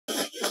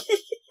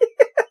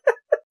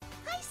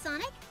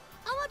Sonic.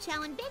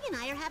 Omo-Chow and Big and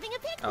I are having a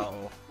picnic.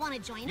 Oh. Want to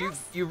join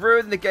us? You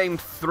ruined the game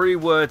 3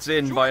 words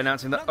in by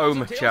announcing that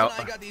Omo-Chow.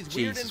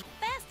 Jesus.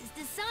 Fastest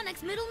is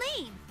Sonic's middle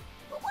name.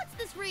 But what's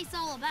this race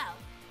all about?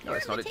 No,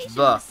 it's not. It's invitation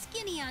the. was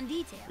skinny on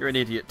details. You're an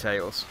idiot,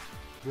 Tails.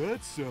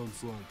 That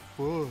sounds like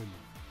fun.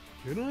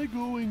 Can I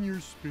go in your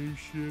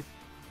spaceship?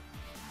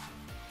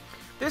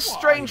 This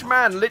strange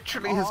man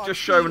literally has just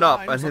shown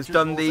up and has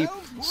done the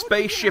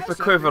spaceship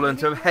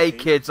equivalent of, hey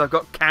kids, I've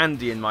got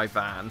candy in my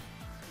van.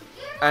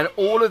 And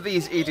all of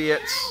these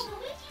idiots...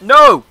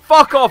 No!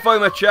 Fuck off,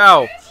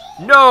 Omo-Chow!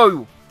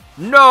 No!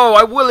 No!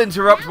 I will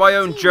interrupt my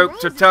own joke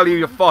to tell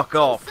you to fuck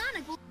off.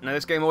 Now,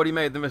 this game already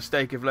made the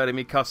mistake of letting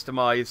me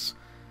customize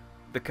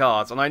the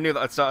cars. And I knew that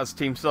I'd start as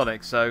Team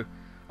Sonic, so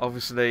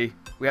obviously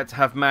we had to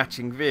have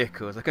matching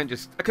vehicles. I couldn't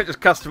just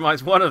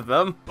customize one of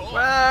them. Well,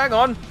 hang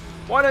on.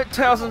 Why don't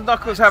Tails and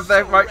Knuckles have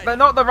their right... They're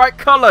not the right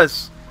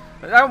colours.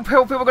 How are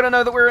people going to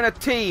know that we're in a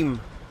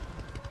team?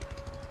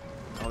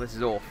 Oh, this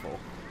is awful.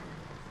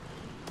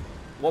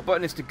 What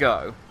button is to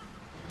go?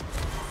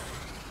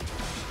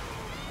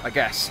 I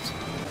guessed.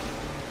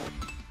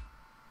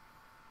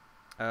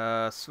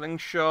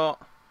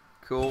 Slingshot.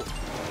 Cool.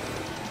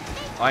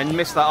 I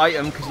missed that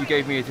item because you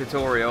gave me a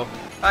tutorial.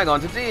 Hang on,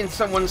 to be in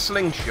someone's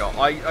slingshot,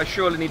 I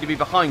surely need to be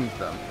behind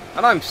them.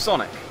 And I'm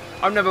Sonic.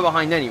 I'm never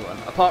behind anyone,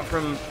 apart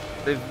from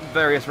the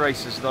various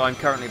races that I'm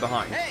currently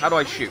behind. How do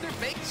I shoot?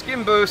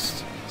 Skin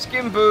boost.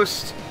 Skin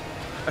boost.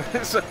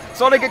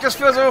 Sonic, it just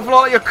feels an awful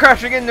lot like you're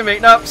crashing into me.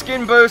 No,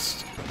 skin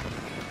boost.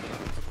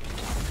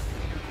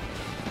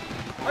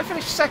 I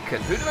finished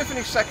second. Who did I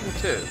finish second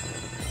to?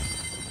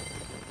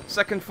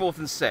 Second, fourth,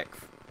 and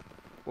sixth.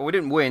 Well, we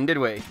didn't win, did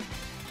we?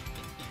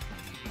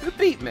 Who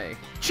beat me?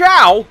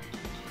 Chow!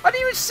 I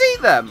didn't even see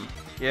them!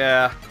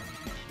 Yeah.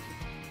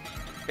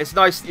 It's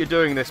nice that you're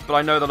doing this, but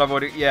I know that I've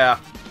already... Yeah.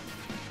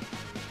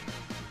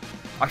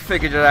 I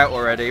figured it out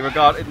already. No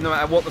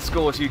matter what the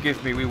scores you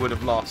give me, we would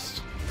have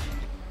lost.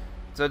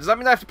 So does that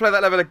mean I have to play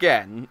that level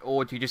again?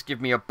 Or do you just give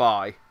me a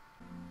bye?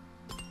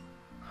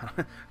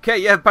 Okay,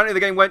 yeah, apparently the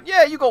game went,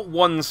 yeah, you got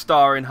 1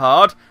 star in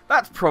hard.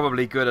 That's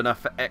probably good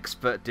enough for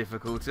expert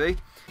difficulty.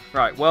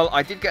 Right, well,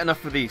 I did get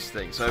enough of these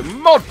things. So,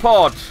 Mod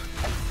Pod!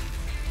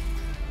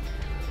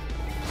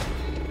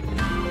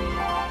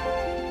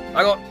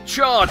 I got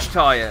charge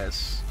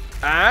tyres.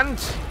 And...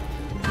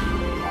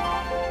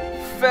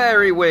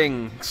 fairy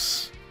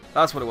wings.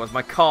 That's what it was.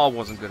 My car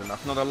wasn't good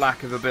enough, not a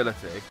lack of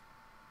ability.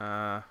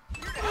 Damn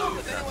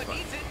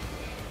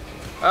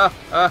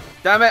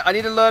it, I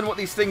need to learn what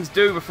these things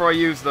do before I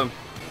use them.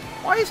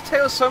 Why is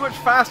Tails so much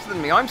faster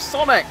than me? I'm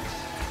Sonic!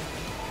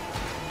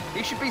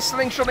 He should be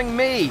slingshotting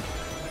me!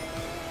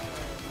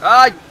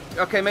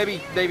 Okay,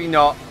 maybe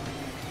not.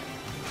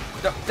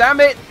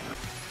 Damn it!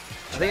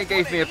 I think it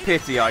gave me a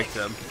pity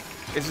item.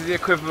 This is the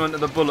equivalent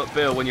of the bullet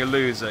bill when you're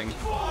losing.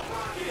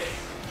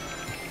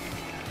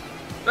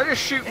 Did I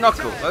just shoot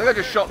Knuckles? I think I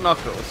just shot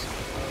Knuckles.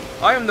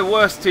 I am the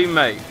worst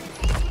teammate.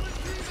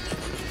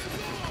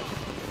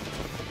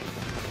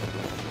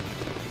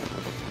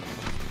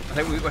 I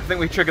think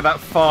we triggered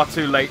that far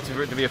too late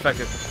for it to be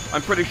effective.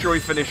 I'm pretty sure he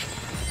finished...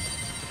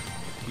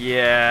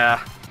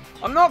 Yeah.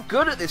 I'm not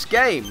good at this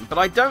game, but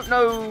I don't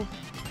know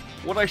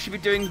what I should be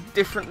doing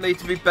differently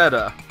to be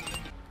better.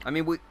 I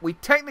mean, we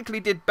technically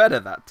did better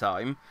that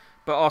time,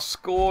 but our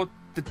score...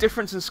 The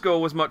difference in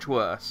score was much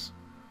worse.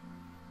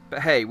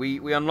 But hey,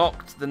 we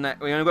unlocked the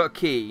next... We only got a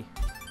key.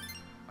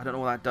 I don't know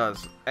what that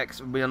does.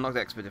 We unlocked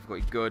expert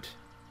difficulty. Good.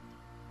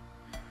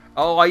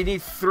 Oh, I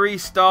need 3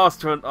 stars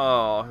to...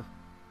 Oh...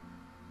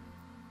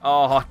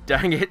 Oh,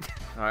 dang it.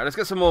 Alright, let's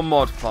get some more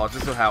mod pods.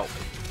 This will help.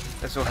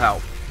 This will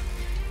help.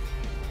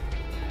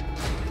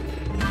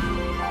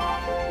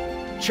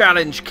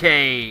 Challenge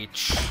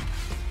cage.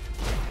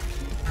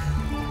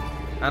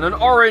 And an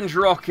orange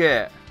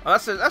rocket. Oh,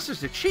 that's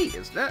just a cheat,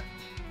 isn't it?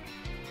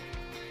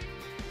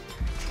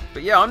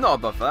 But yeah, I'm not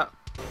above that.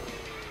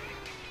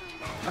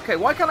 Okay,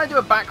 why can't I do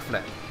a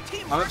backflip?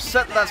 I'm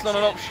upset that that's not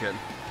an option.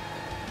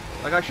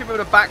 Like, I should be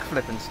able to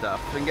backflip and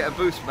stuff and get a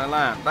boost when I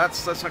land.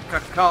 That's like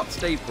a kart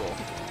staple.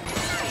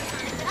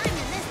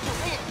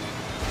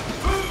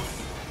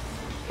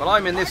 Well,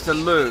 I'm in this to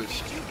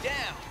lose.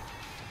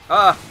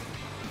 Ah!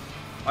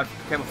 I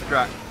came off the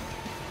track.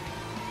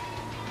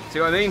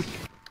 See what I mean?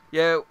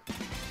 Yeah,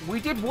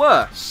 we did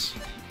worse.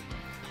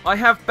 I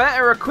have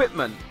better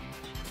equipment.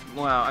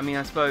 Well, I mean,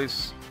 I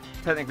suppose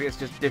technically it's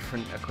just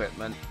different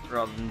equipment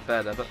rather than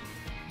better, but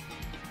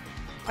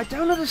I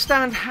don't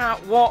understand I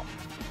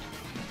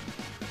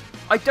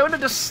don't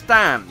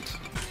understand.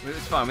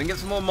 It's fine. We can get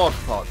some more mod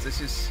pods.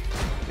 This is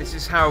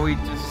how we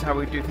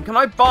do things. Can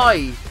I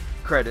buy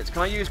credits?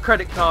 Can I use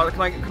credit card?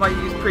 Can I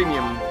use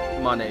premium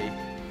money?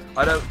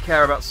 I don't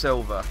care about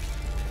silver.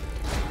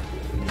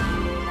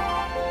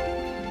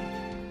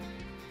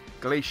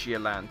 Glacier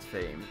Land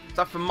theme. Is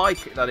that for my...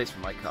 That is for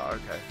my car,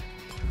 okay.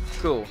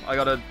 Cool, I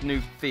got a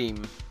new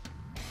theme.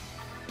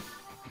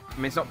 I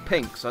mean, it's not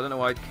pink, so I don't know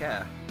why I'd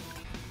care.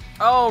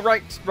 Oh,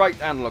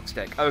 right analog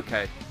stick.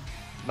 Okay.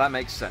 That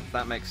makes sense,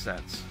 that makes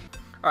sense.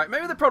 Alright,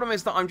 maybe the problem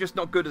is that I'm just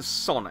not good as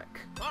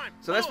Sonic.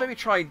 So let's maybe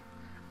try...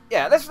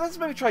 Yeah, let's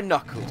maybe try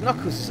Knuckles.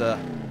 Knuckles,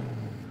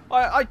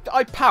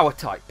 I power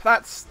type.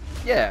 That's...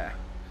 Yeah.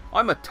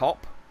 I'm a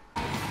top.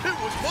 It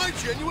was my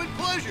genuine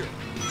pleasure.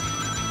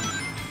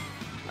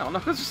 Oh,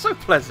 Knuckles is so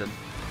pleasant.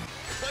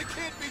 I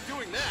can't be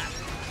doing that.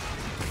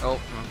 Oh.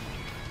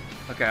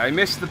 Okay, I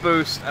missed the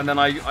boost, and then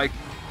I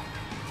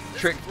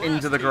tricked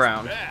into the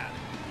ground.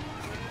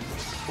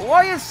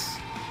 Why is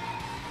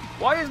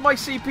my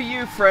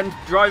CPU friend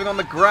driving on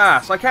the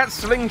grass? I can't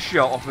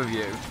slingshot off of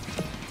you.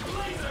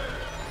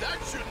 That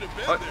shouldn't have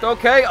been there.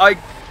 Okay,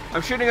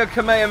 I'm shooting a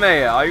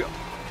Kamehameha. I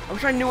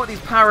wish I knew what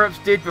these power-ups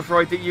did before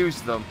I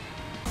used them.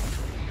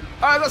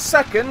 I got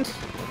second.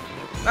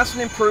 That's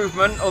an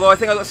improvement, although I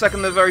think I got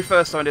second the very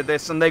first time I did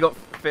this, and they got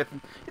 5th.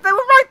 They were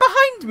right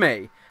behind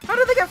me! How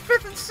did they get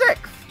 5th and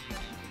 6th?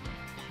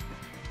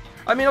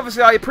 I mean,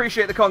 obviously I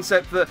appreciate the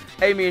concept that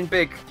Amy and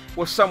Big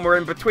were somewhere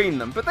in between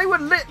them, but they were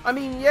lit. I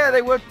mean, yeah,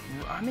 they were...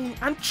 I mean,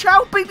 and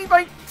Chow beat me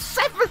by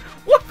 7!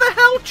 What the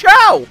hell,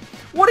 Chow?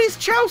 What is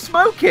Chow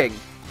smoking?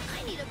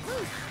 I need a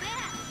boost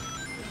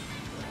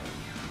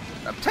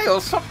fast.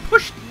 Tails, stop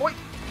pushing... What?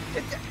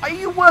 Are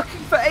you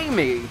working for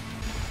Amy?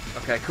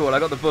 Okay, cool. I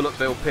got the Bullet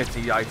Bill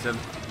pity item.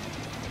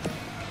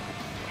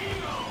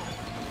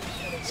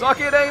 Suck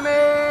it,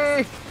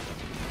 Amy!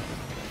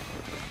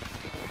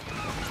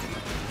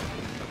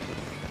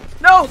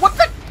 No! What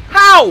the...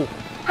 How?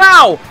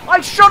 How?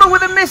 I shot her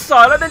with a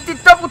missile and then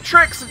did double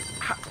tricks and...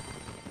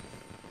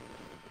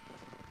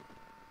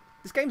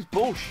 This game's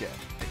bullshit.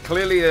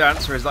 Clearly the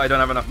answer is that I don't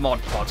have enough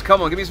mod pods.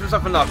 Come on, give me some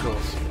stuff for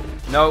Knuckles.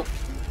 Nope.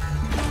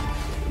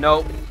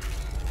 Nope.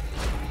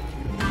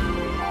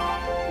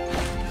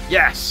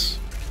 Yes!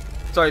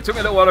 Sorry, it took me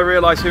a little while to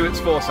realise who it's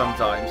for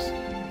sometimes.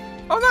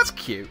 Oh, that's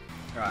cute.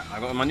 Alright, I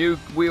got my new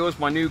wheels,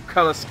 my new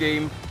colour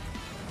scheme.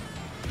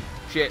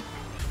 Shit.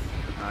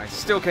 I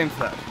still came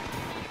third.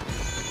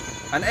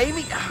 And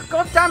Amy...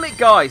 God damn it,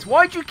 guys!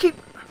 Why'd you keep...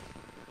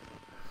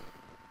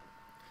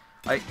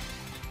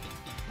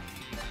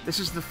 This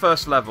is the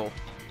first level.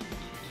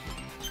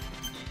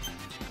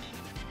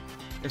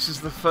 This is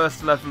the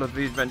first level of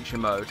the adventure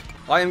mode.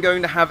 I am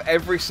going to have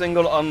every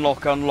single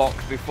unlock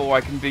unlocked before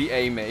I can beat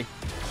Amy.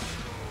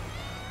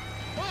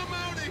 I'm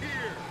out of here.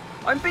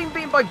 I'm being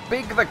beaten by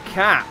Big the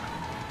Cat.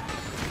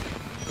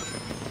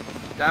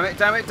 Damn it,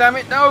 damn it, damn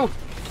it, no!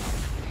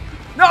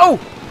 No!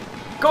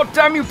 God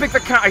damn you, Big the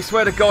Cat, I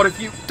swear to God,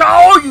 if you...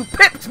 Oh, you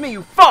pipped me,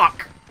 you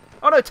fuck!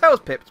 Oh no,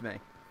 Tails pipped me.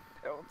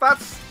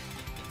 That's...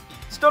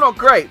 Still not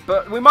great,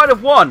 but we might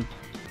have won.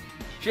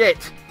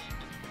 Shit.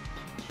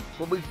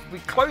 Well, we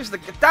closed the...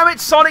 Damn it,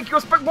 Sonic,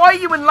 you're... Why are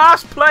you in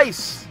last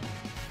place?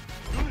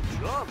 Good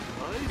job,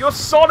 guys. You're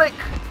Sonic.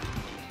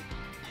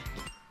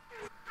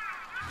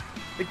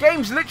 The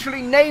game's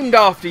literally named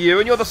after you,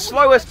 and you're the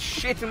slowest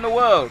shit in the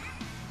world.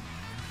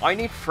 I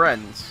need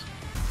friends.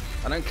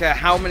 I don't care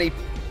how many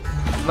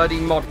bloody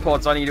mod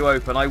pods I need to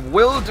open. I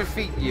will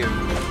defeat you.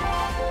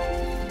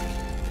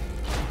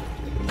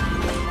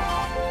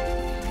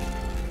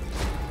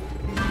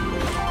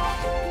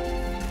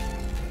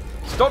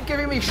 Stop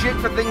giving me shit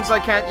for things I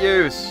can't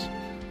use.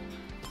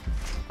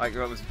 Like,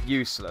 that was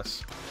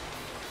useless.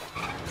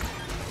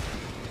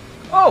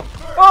 Oh!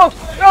 Oh!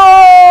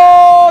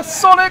 No!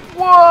 Sonic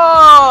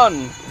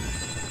won!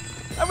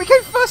 And we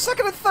came first,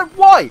 second, and third.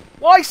 Why?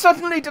 Why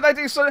suddenly did I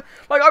do something?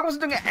 Like, I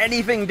wasn't doing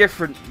anything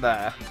different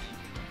there.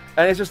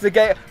 And it's just the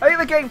game. I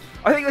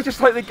think it's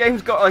just like the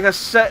game's got like a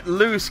set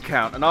lose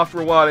count, and after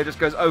a while it just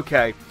goes,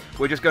 okay,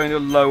 we're just going to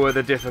lower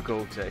the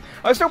difficulty.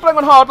 I'm still playing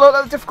on hard.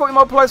 Look, the difficulty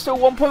multiplier is still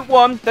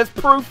 1.1. There's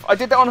proof. I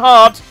did that on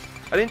hard.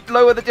 I didn't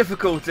lower the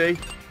difficulty.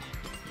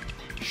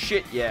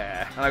 Shit,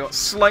 yeah. And I got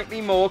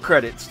slightly more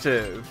credits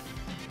too.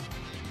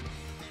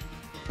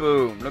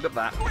 Boom. Look at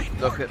that.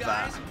 Look at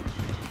that.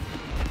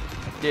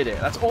 Did it.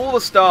 That's all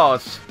the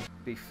stars.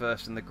 Be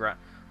first in the ground.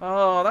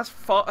 Oh, that's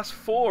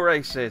 4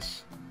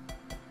 races.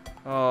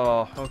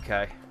 Oh,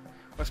 okay.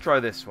 Let's try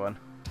this one.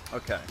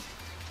 Okay.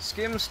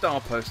 Skim star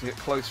post and get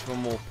close for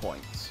more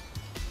points.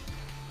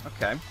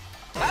 Okay.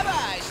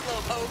 Bye-bye,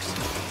 slowpokes.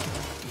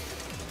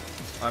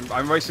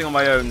 I'm racing on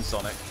my own,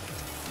 Sonic.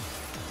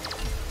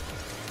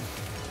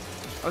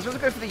 I was going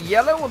to go for the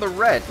yellow or the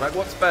red. Like,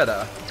 what's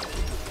better?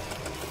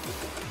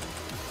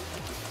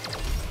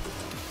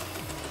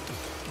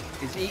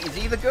 Is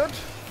either good?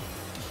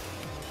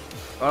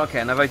 Okay,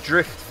 and if I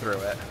drift through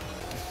it.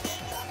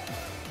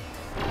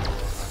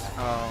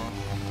 Oh.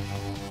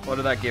 What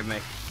did that give me?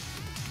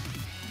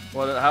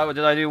 How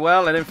did I do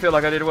well? I didn't feel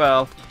like I did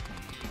well.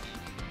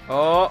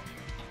 Oh.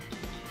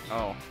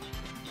 Oh.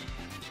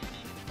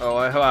 Oh,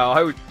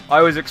 wow.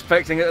 I was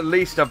expecting at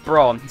least a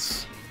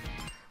bronze.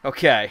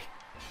 Okay.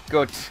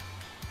 Good.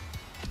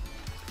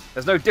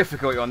 There's no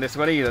difficulty on this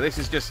one either. This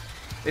is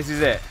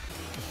it.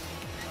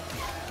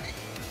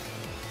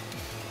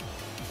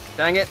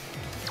 Dang it.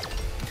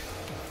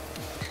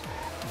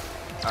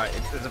 Alright,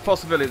 there's a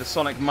possibility that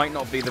Sonic might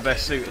not be the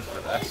best suited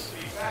for this.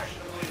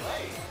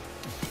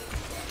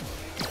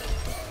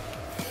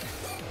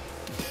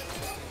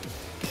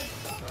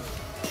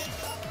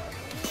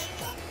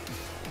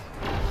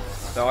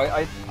 So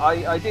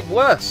I did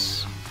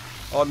worse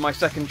on my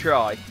second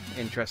try,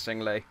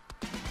 interestingly.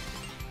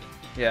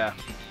 Yeah.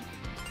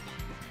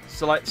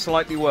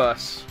 Slightly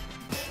worse.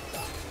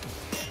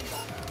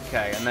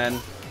 Okay, and then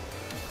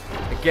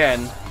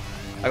again,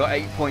 I got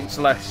 8 points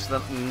less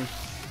than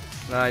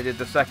I did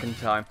the second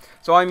time.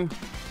 So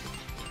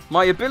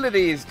my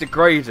ability is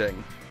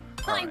degrading.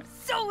 I'm Right.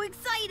 so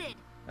excited!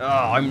 Oh,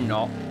 I'm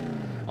not.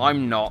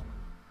 I'm not.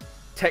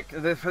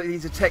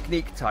 He's a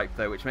technique type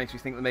though, which makes me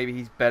think that maybe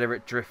he's better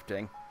at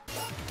drifting.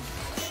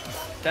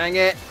 Dang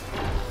it!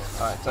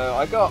 Alright, so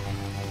I got...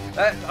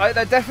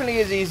 that definitely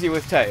is easy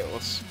with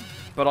Tails,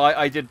 but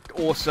I did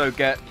also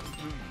get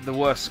the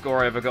worst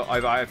score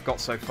I've got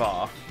so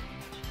far.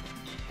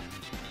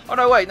 Oh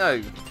no, wait,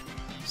 no.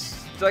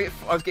 I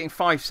was getting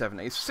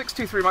 570.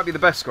 623 might be the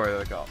best score I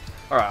ever got.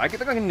 Alright, I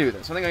think I can do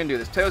this. I think I can do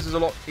this. Tails is a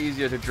lot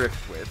easier to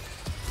drift with.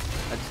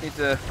 I just need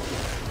to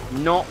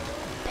not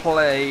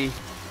play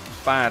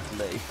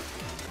badly.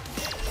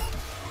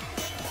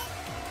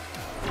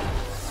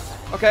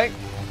 Okay, I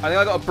think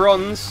I got a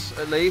bronze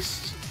at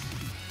least.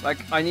 Like,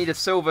 I need a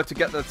silver to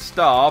get the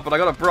star, but I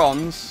got a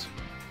bronze.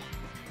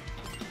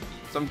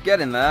 So I'm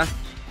getting there.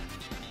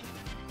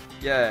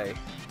 Yay.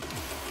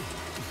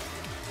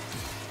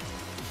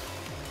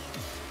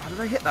 How did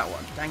I hit that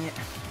one? Dang it.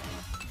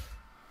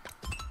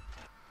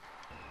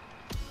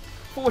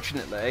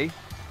 Fortunately,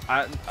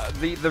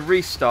 the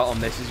restart on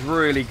this is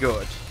really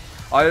good.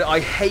 I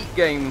hate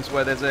games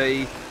where there's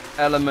a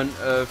element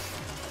of,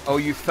 oh,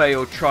 you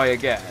failed, try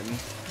again,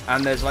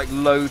 and there's like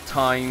load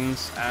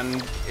times,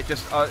 and it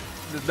just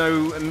there's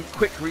no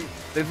quick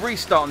the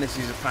restart on this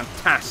is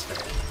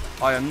fantastic.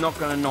 I am not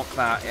going to knock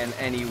that in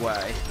any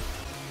way.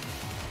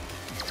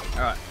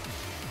 All right,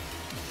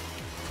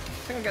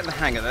 I think I'm getting the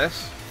hang of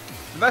this.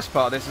 The best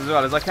part of this as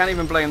well is I can't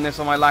even blame this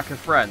on my lack of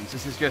friends.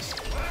 This is just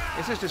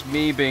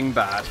me being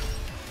bad.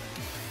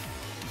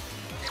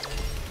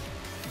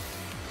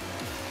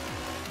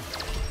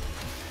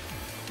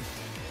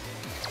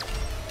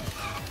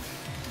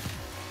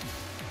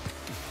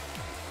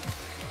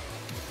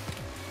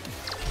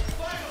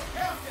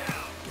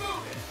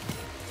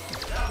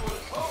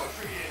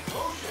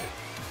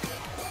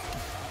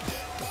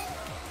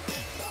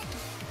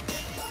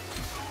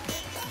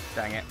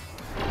 Dang it.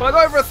 Well, I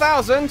got over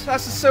 1,000.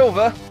 That's a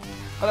silver.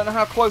 I don't know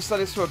how close that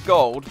is to a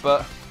gold,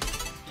 but...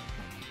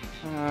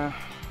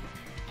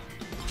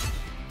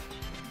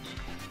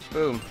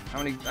 boom.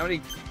 How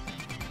many...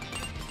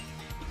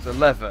 It's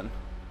 11.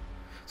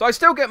 So I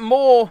still get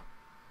more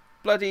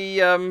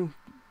bloody,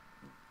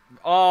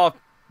 R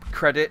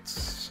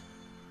credits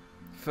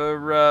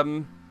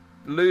for,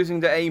 losing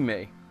to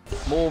Amy.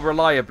 More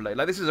reliably.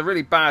 Like, this is a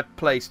really bad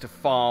place to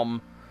farm.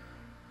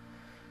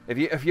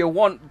 If you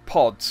want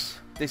pods...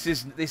 This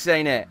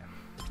ain't it.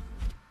 How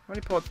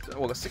many pods?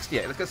 Oh, that's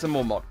 68. Let's get some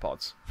more mod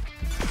pods.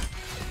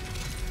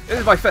 This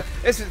is my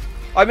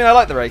I mean, I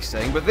like the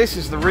racing, but this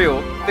is the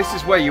real. This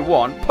is where you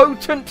want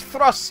potent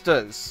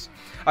thrusters.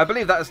 I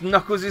believe that is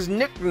Knuckles'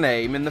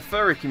 nickname in the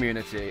furry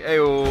community.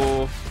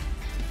 Ayo.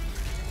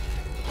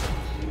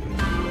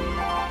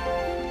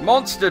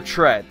 Monster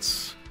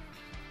treads.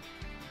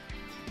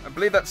 I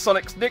believe that's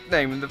Sonic's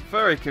nickname in the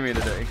furry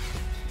community.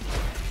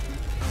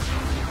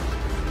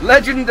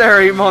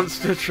 Legendary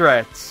monster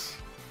treads.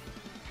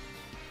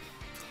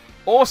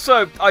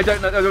 Also, I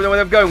don't know where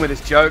I'm going with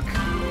this joke.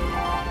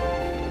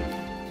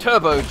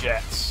 Turbo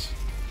jets.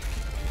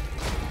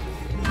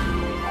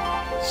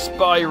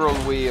 Spiral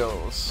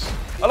wheels.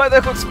 I like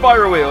they're called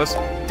spiral wheels.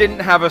 Didn't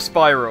have a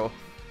spiral.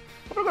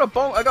 I got a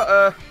bomb. I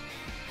got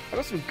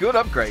some good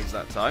upgrades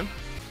that time.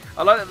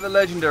 I like that the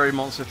legendary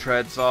monster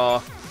treads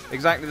are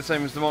exactly the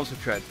same as the monster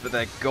treads, but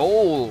they're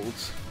gold.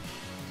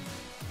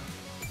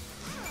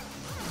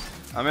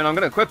 I mean, I'm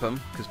going to equip them,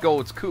 because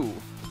gold's cool.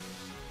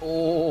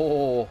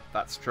 Oh,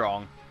 that's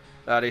strong.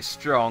 That is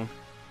strong.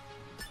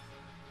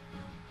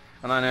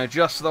 And I know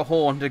just the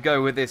horn to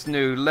go with this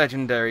new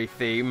legendary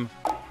theme.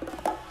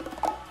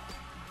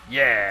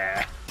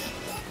 Yeah!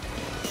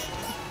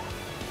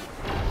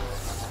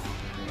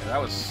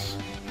 That was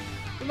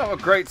not a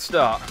great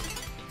start.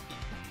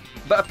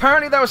 But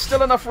apparently that was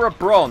still enough for a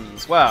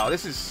bronze. Wow,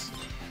 this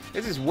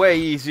is way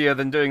easier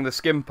than doing the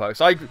skim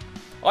post. I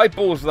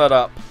ballsed that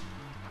up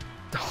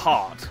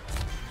hard.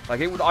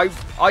 Like, it would,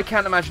 I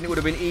can't imagine it would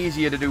have been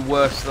easier to do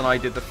worse than I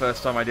did the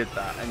first time I did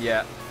that, and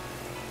yet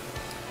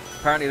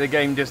apparently the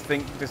game just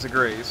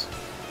disagrees.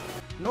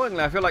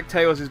 Annoyingly, I feel like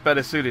Tails is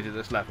better suited to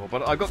this level,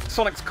 but I got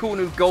Sonic's cool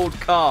new gold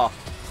car.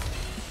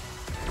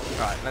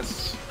 Right,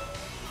 let's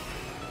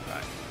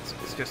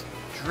just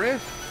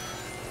drift.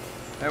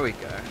 There we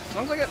go. As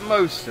long as I get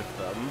most of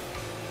them,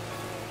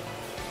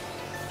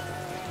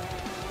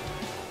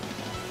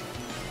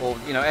 or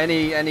you know,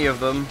 any of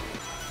them.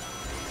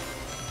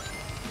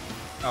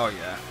 Oh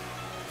yeah.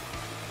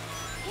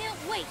 Can't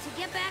wait to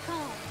get back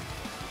home.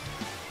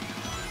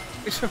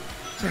 It's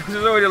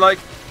already like,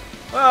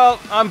 well,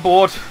 I'm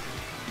bored.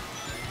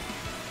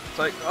 It's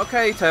like,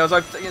 okay, Tails,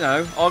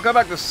 I'll go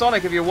back to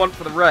Sonic if you want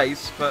for the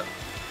race, but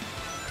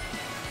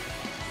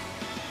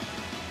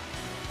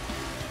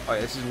Oh,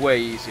 yeah, this is way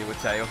easier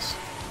with Tails.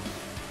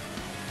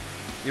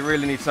 You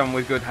really need someone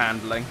with good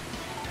handling.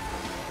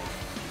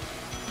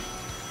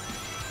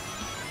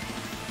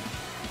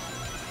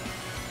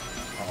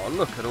 Oh,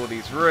 look at all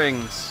these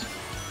rings.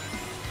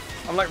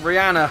 I'm like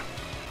Rihanna.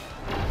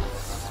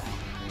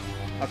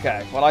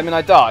 Okay, well, I mean,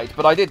 I died,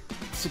 but I did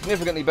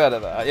significantly better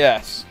there,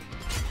 yes.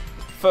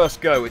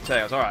 First go with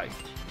Tails, alright.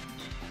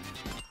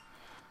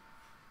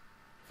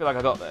 Feel like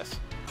I got this.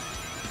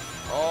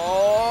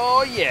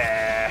 Oh,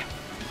 yeah.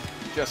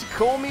 Just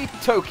call me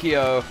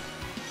Tokyo.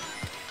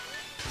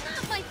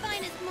 Not my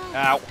finest moment.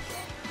 Ow.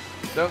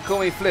 Don't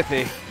call me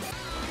Flippy.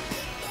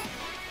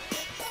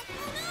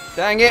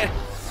 Dang it.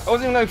 I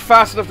wasn't even going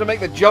fast enough to make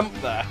the jump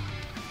there.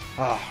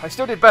 Oh, I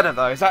still did better,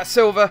 though. Is that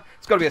silver?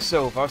 It's got to be a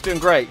silver. I was doing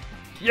great.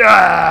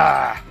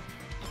 Yeah!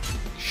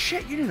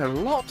 Shit, you need a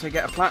lot to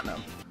get a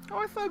platinum. Oh,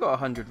 I thought I got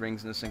 100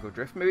 rings in a single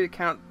drift. Maybe it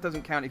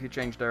doesn't count if you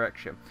change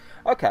direction.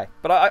 Okay,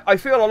 but I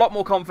feel a lot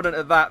more confident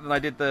at that than I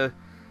did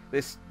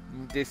this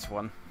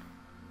one.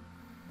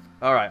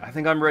 Alright, I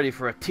think I'm ready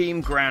for a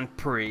Team Grand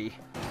Prix.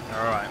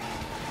 Alright.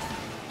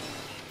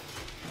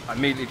 I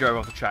immediately drove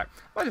off the track.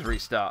 I'll just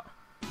restart.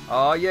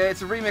 Oh yeah,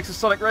 it's a remix of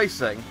Sonic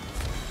Racing.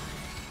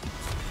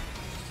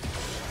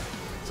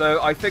 So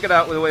I figured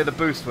out the way the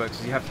boost works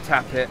is you have to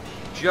tap it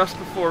just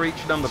before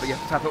each number, but you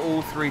have to tap it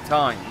all 3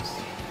 times.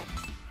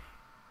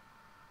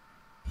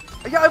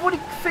 Yeah, I've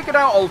already figured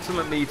out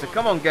Ultimate Meter.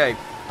 Come on, game.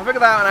 I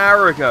figured that out an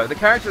hour ago. The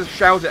characters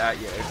shout it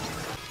at you.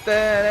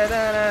 Da da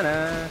da da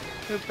da.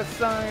 Super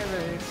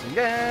Silence. Da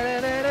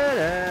da da da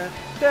da.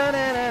 Da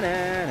da da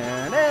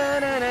da da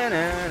da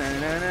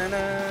da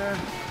da.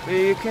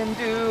 We can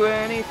do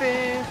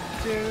anything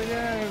to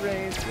the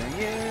racing.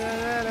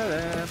 Da da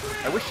da.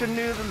 I wish I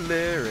knew the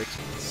lyrics.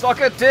 Suck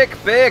a dick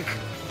big.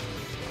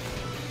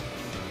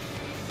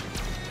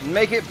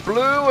 Make it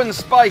blue and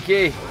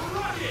spiky.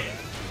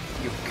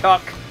 You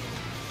cuck.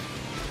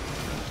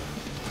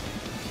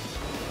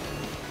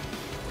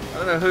 I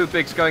don't know who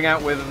Big's going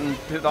out with and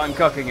who that I'm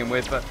cucking him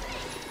with, but...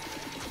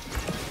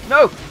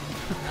 No!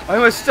 I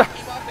almost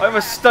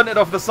stunted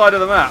off the side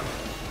of the map.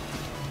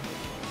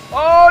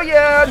 Oh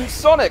yeah, and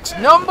Sonic's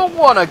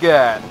 #1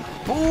 again!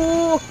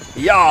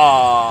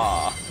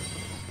 Boo-yah!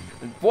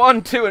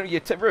 1, 2, and you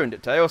ruined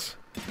it, Tails.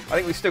 I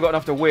think we've still got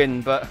enough to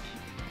win, but...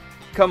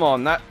 Come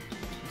on, that...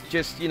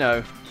 Just, you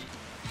know...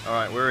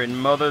 Alright, we're in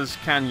Mother's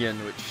Canyon,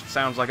 which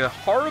sounds like a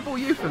horrible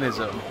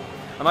euphemism.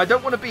 And I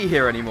don't want to be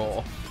here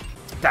anymore.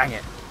 Dang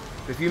it.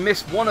 If you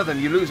miss one of them,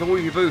 you lose all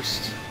your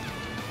boost.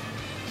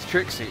 It's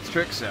tricksy,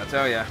 I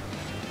tell ya.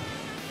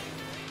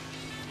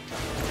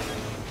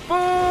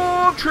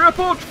 Boom!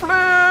 Triple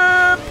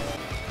flip!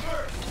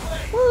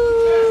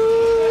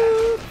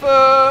 Woo!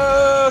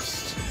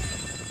 First!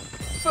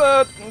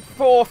 Third and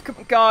fourth,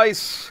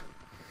 guys.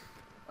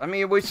 I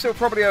mean, we're still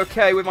probably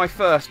okay with my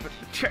first, but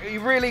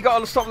you really got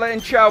to stop letting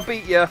Chow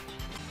beat you.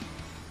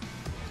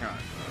 Alright.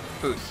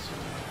 Boost.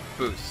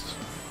 Boost.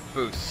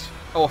 Boost.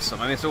 Awesome,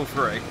 I mean, it's all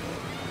 3.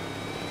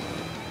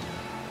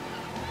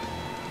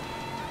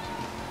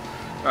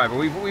 Alright, but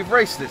we've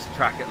raced this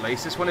track at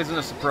least. This one isn't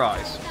a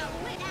surprise.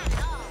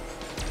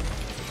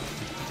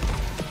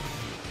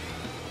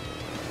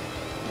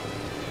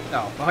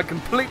 No, I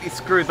completely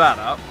screwed that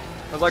up.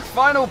 I was like,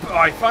 final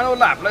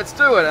lap, let's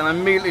do it, and I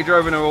immediately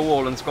drove into a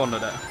wall and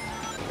squandered it.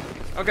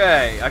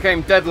 Okay, I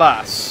came dead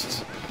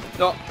last.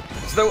 No,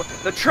 so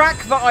the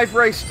track that I've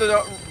raced,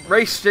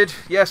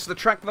 yes, the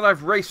track that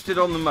I've raced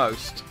on the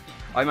most,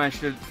 I managed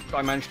to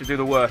do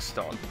the worst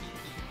on.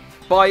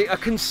 By a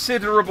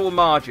considerable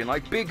margin.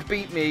 Like, Big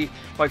beat me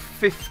by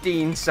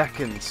 15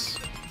 seconds.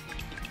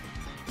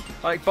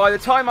 Like, by the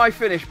time I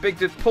finished, Big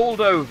had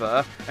pulled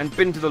over and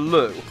been to the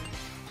loo.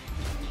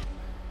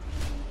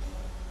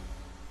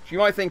 You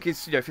might think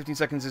it's, 15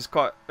 seconds is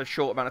quite a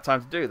short amount of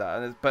time to do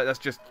that, but that's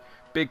just,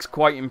 Big's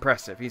quite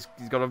impressive. He's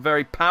got a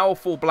very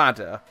powerful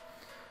bladder,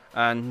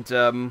 and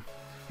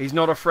he's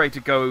not afraid to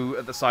go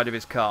at the side of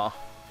his car.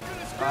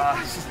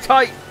 This is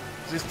tight.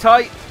 This is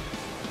tight.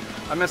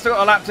 I mean, I've still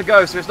got a lap to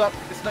go, so it's not,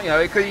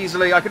 I could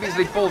easily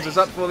balls this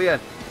up before the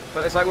end.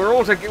 But it's like we're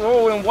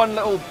all in one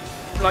little,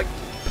 like,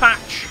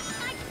 patch,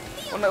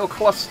 one little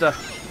cluster.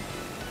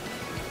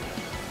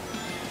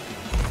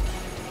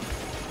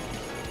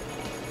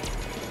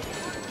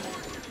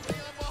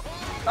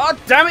 Oh,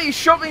 damn it, he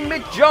shot me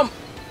mid-jump!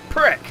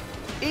 Prick!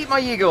 Eat my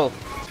eagle!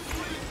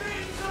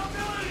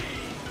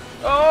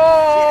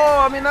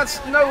 Oh, I mean,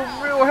 that's no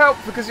real help,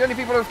 because the only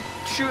people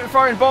who are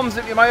firing bombs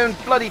at me are my own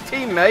bloody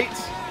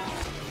teammates.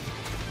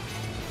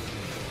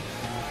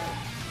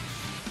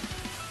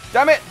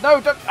 Damn it! No,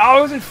 don't, oh, I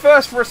was in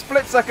first for a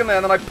split second there,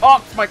 and then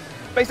I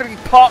basically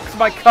parked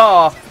my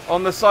car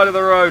on the side of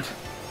the road.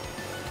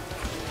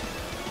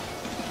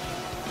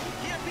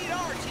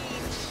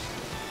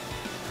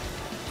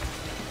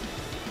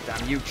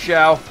 Damn you,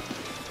 Chow.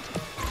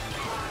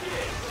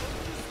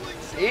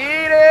 Eat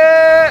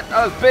it!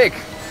 That was Big.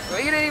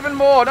 Eat it even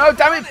more. No,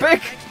 damn it,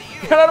 Big!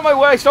 Get out of my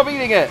way. Stop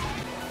eating it.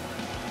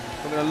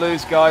 We're going to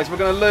lose, guys. We're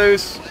going to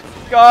lose.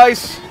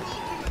 Guys.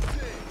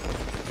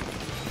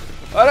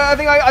 I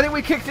think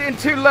we kicked it in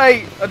too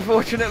late,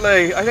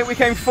 unfortunately. I think we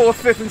came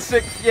 4th, 5th, and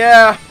 6th.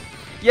 Yeah.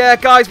 Yeah,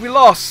 guys, we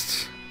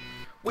lost.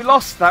 We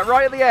lost that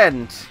right at the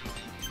end.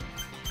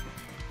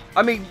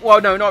 I mean, well,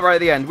 no, not right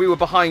at the end. We were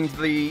behind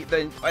the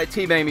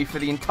Team Amy for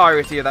the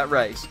entirety of that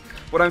race.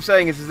 What I'm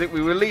saying is that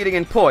we were leading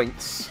in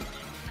points.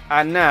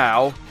 And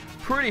now,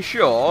 pretty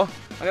sure,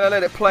 I'm going to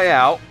let it play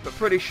out, but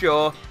pretty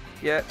sure,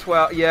 yeah,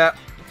 12, yeah,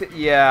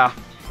 yeah.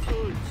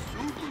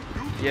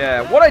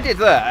 Yeah, what I did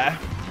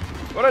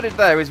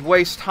there is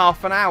waste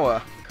half an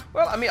hour.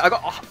 Well, I mean, I'm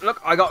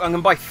going to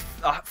buy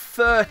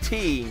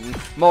 13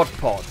 mod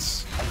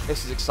pods.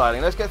 This is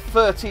exciting. Let's get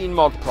 13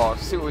 mod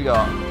pods. See what we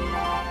got.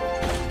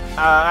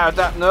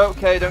 No,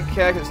 okay, don't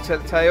care because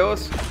it's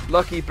tails.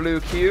 Lucky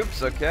blue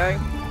cubes, okay.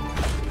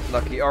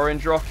 Lucky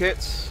orange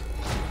rockets.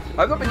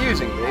 I've not been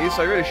using these,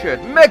 so I really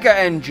should. Mega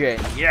engine,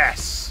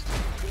 yes.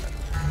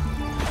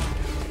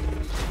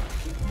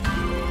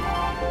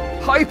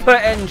 Hyper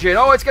engine.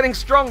 Oh, it's getting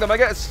stronger. I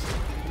guess.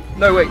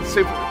 No, wait.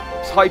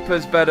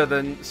 Hyper's better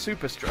than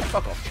super.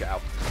 Fuck off, Chow.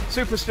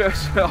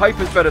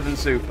 Hyper's better than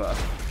super.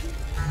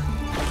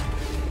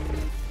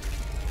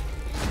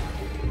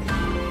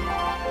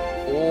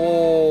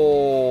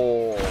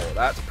 Oh,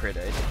 that's pretty.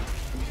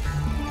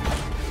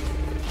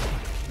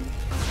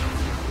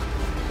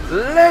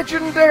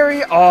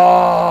 Legendary.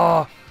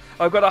 Oh,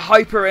 I've got a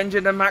hyper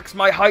engine to match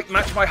my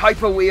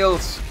hyper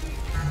wheels.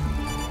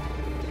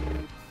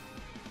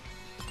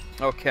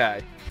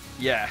 Okay.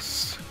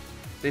 Yes.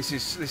 This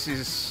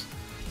is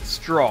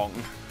strong.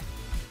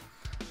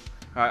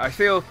 Right, I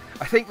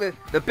think that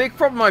the big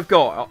problem I've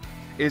got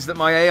is that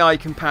my AI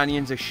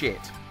companions are shit.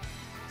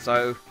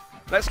 So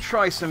let's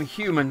try some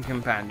human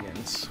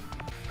companions.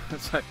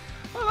 So,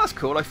 oh, that's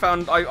cool.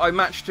 I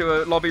matched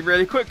to a lobby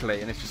really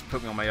quickly, and it's just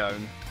put me on my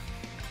own.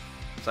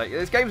 It's like,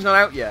 this game's not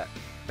out yet.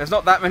 There's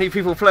not that many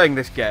people playing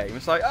this game.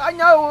 It's like, I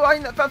know,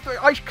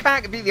 I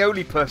can't be the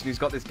only person who's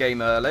got this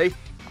game early.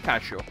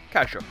 Casual.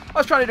 I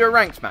was trying to do a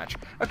ranked match.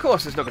 Of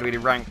course there's not going to be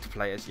any ranked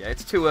players yet.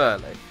 It's too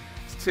early.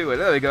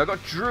 There we go. I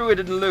got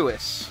Druid and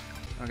Lewis.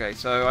 Okay,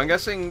 so I'm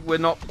guessing we're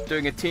not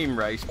doing a team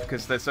race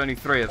because there's only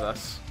 3 of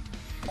us.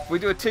 If we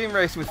do a team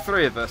race with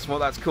 3 of us, what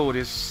that's called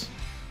is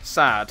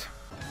sad.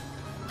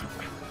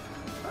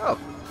 Oh,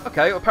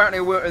 okay. Well,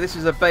 apparently this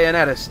is a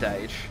Bayonetta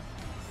stage.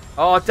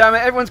 Oh, damn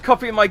it. Everyone's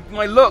copying my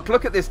look.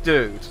 Look at this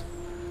dude.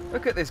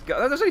 Look at this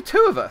guy. There's only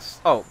 2 of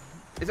us. Oh.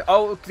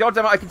 Oh, god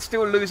damn it, I can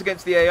still lose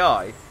against the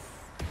AI.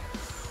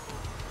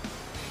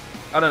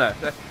 I don't know.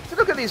 So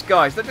look at these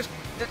guys. They're just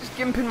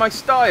gimping my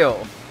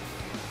style.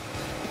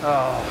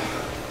 Oh.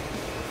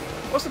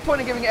 What's the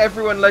point of giving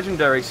everyone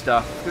legendary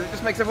stuff? Because it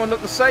just makes everyone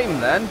look the same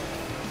then.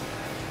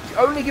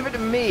 Only give it to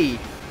me.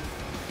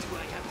 Do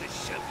I have to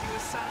shove you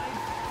aside?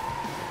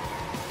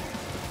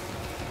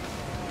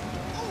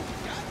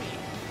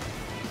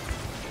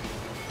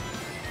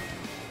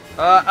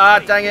 Oh, got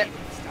me. Dang it.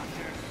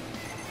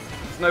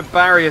 No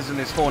barriers in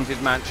this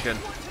haunted mansion.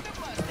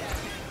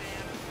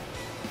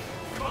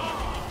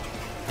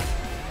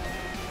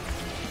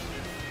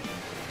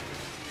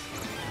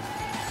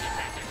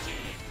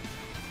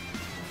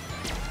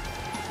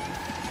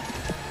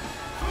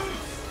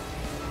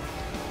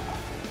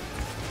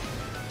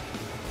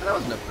 That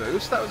wasn't a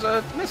boost, that was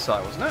a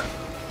missile, wasn't it?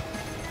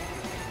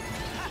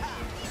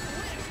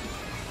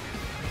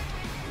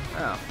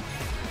 Oh.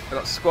 I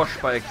got squashed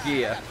by a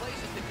gear.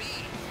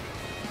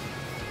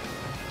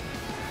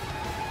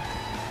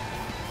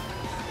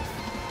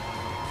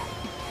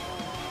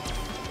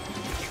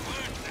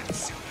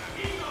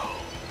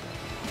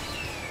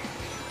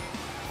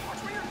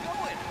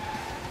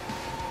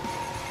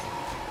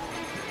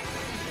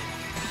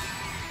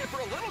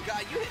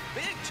 You hit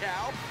big,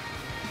 Chow.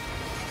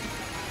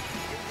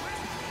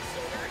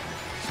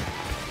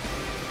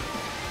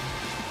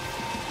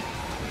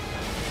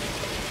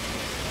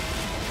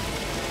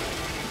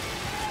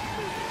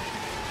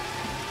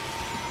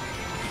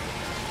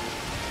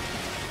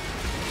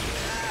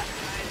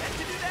 I meant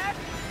to do that.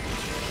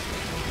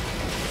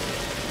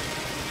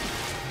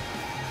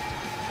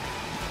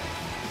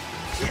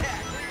 Yeah,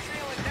 clear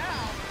sailing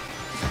now.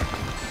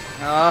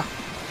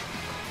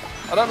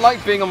 I don't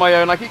like being on my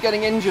own. I keep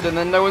getting injured and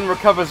then no one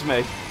recovers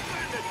me.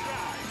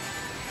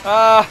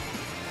 I'm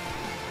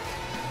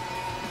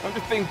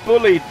just being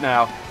bullied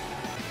now.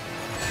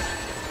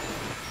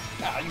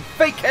 You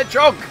fake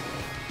hedgehog!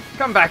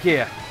 Come back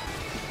here.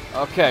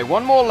 Okay,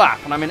 one more lap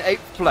and I'm in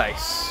 8th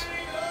place.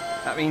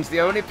 That means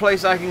the only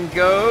place I can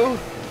go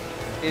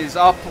is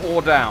up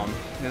or down.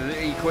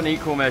 In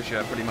equal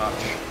measure, pretty much.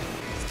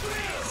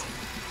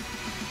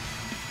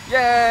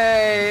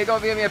 Yay!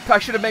 I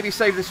should have maybe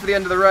saved this for the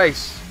end of the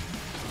race.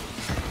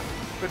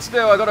 But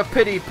still, I got a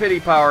pity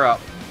power up.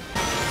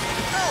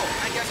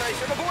 Oh, I guess I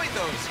should avoid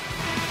those.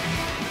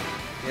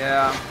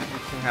 Yeah, you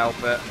can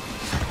help it.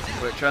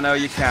 Which I know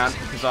you can't,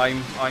 because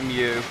I'm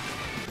you.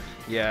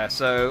 Yeah,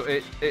 so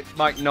it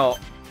might not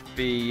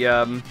be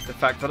the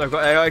fact that I've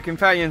got AI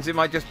companions. It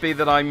might just be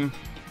that I'm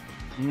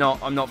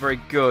not very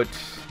good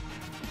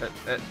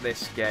at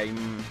this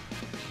game.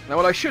 Now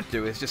what I should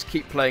do is just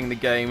keep playing the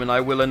game and I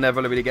will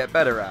inevitably get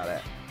better at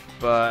it.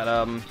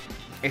 But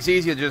it's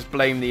easier to just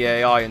blame the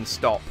AI and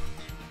stop.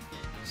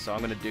 So I'm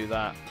going to do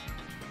that.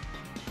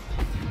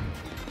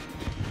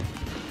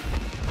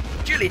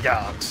 Chili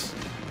dogs!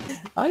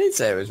 I didn't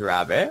say it was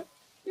rabbit.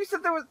 You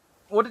said there was...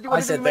 What did you? I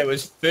said there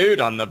was food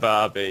on the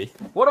Barbie.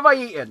 What have I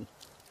eaten?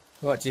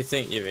 What do you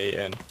think you've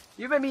eaten?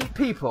 You made me eat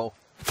people.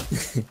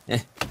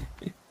 It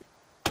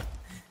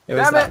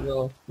was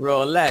that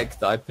raw leg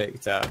that I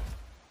picked up.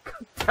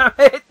 Damn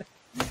it!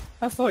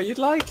 I thought you'd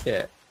like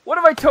it. What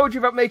have I told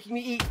you about making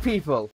me eat people?